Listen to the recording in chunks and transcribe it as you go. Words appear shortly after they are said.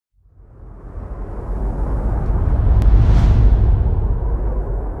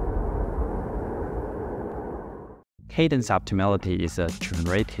Cadence Optimality is a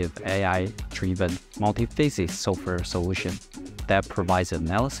generative AI-driven multi-physics software solution that provides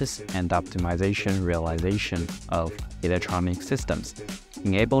analysis and optimization realization of electronic systems,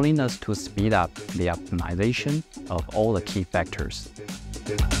 enabling us to speed up the optimization of all the key factors.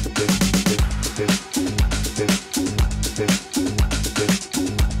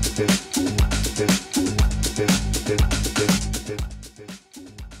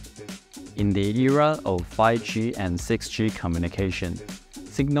 In the era of 5G and 6G communication,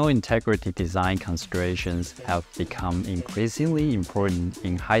 signal integrity design considerations have become increasingly important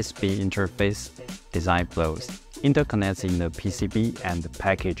in high-speed interface design flows. Interconnects in the PCB and the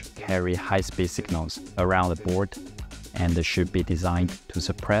package carry high-speed signals around the board and should be designed to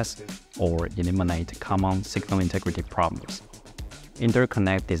suppress or eliminate common signal integrity problems.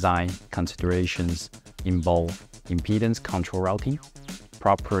 Interconnect design considerations involve impedance control routing,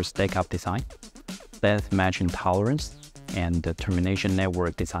 proper stack-up design, length matching tolerance, and the termination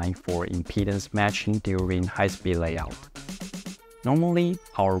network design for impedance matching during high-speed layout. Normally,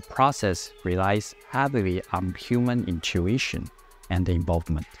 our process relies heavily on human intuition and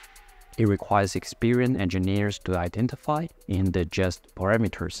involvement. It requires experienced engineers to identify and adjust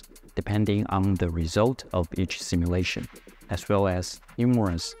parameters depending on the result of each simulation, as well as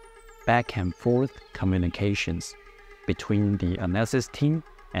numerous back and forth communications between the analysis team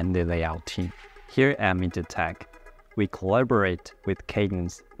and the layout team. Here at MediaTek, we collaborate with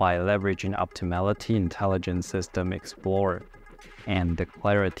Cadence by leveraging Optimality Intelligent System Explorer and the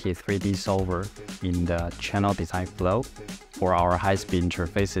Clarity 3D Solver in the channel design flow for our high-speed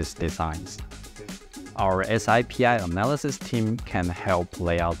interfaces designs. Our SIPI analysis team can help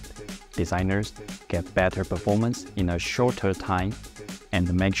layout designers get better performance in a shorter time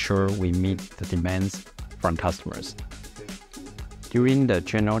and make sure we meet the demands from customers. During the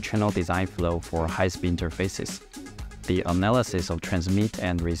general channel design flow for high-speed interfaces, the analysis of transmit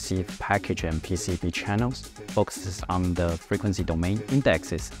and receive package and PCB channels focuses on the frequency domain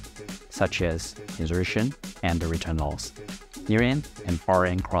indexes, such as insertion and return loss, near-end and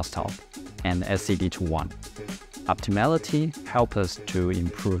far-end crosstalk, and SCD-to-1. Optimality helps us to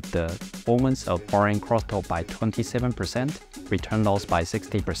improve the performance of far-end crosstalk by 27%, return loss by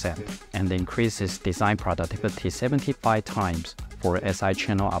 60%, and increases design productivity 75 times for SI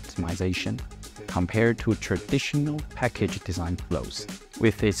channel optimization compared to traditional package design flows.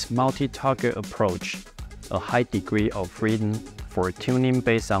 With its multi-target approach, a high degree of freedom for tuning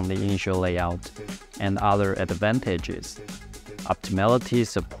based on the initial layout, and other advantages, Optimality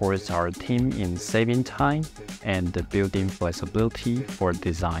supports our team in saving time and building flexibility for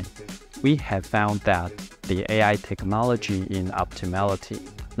design. We have found that the AI technology in Optimality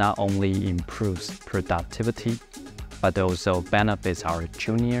not only improves productivity, but also benefits our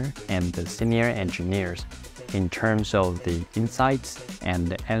junior and the senior engineers in terms of the insights and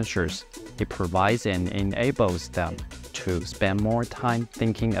the answers it provides and enables them to spend more time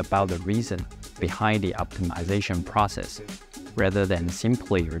thinking about the reason behind the optimization process rather than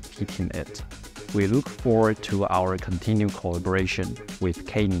simply repeating it. We look forward to our continued collaboration with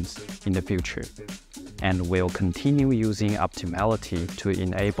Cadence in the future, and will continue using Optimality to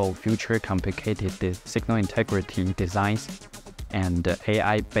enable future complicated signal integrity designs and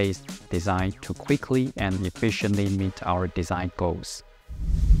AI-based design to quickly and efficiently meet our design goals.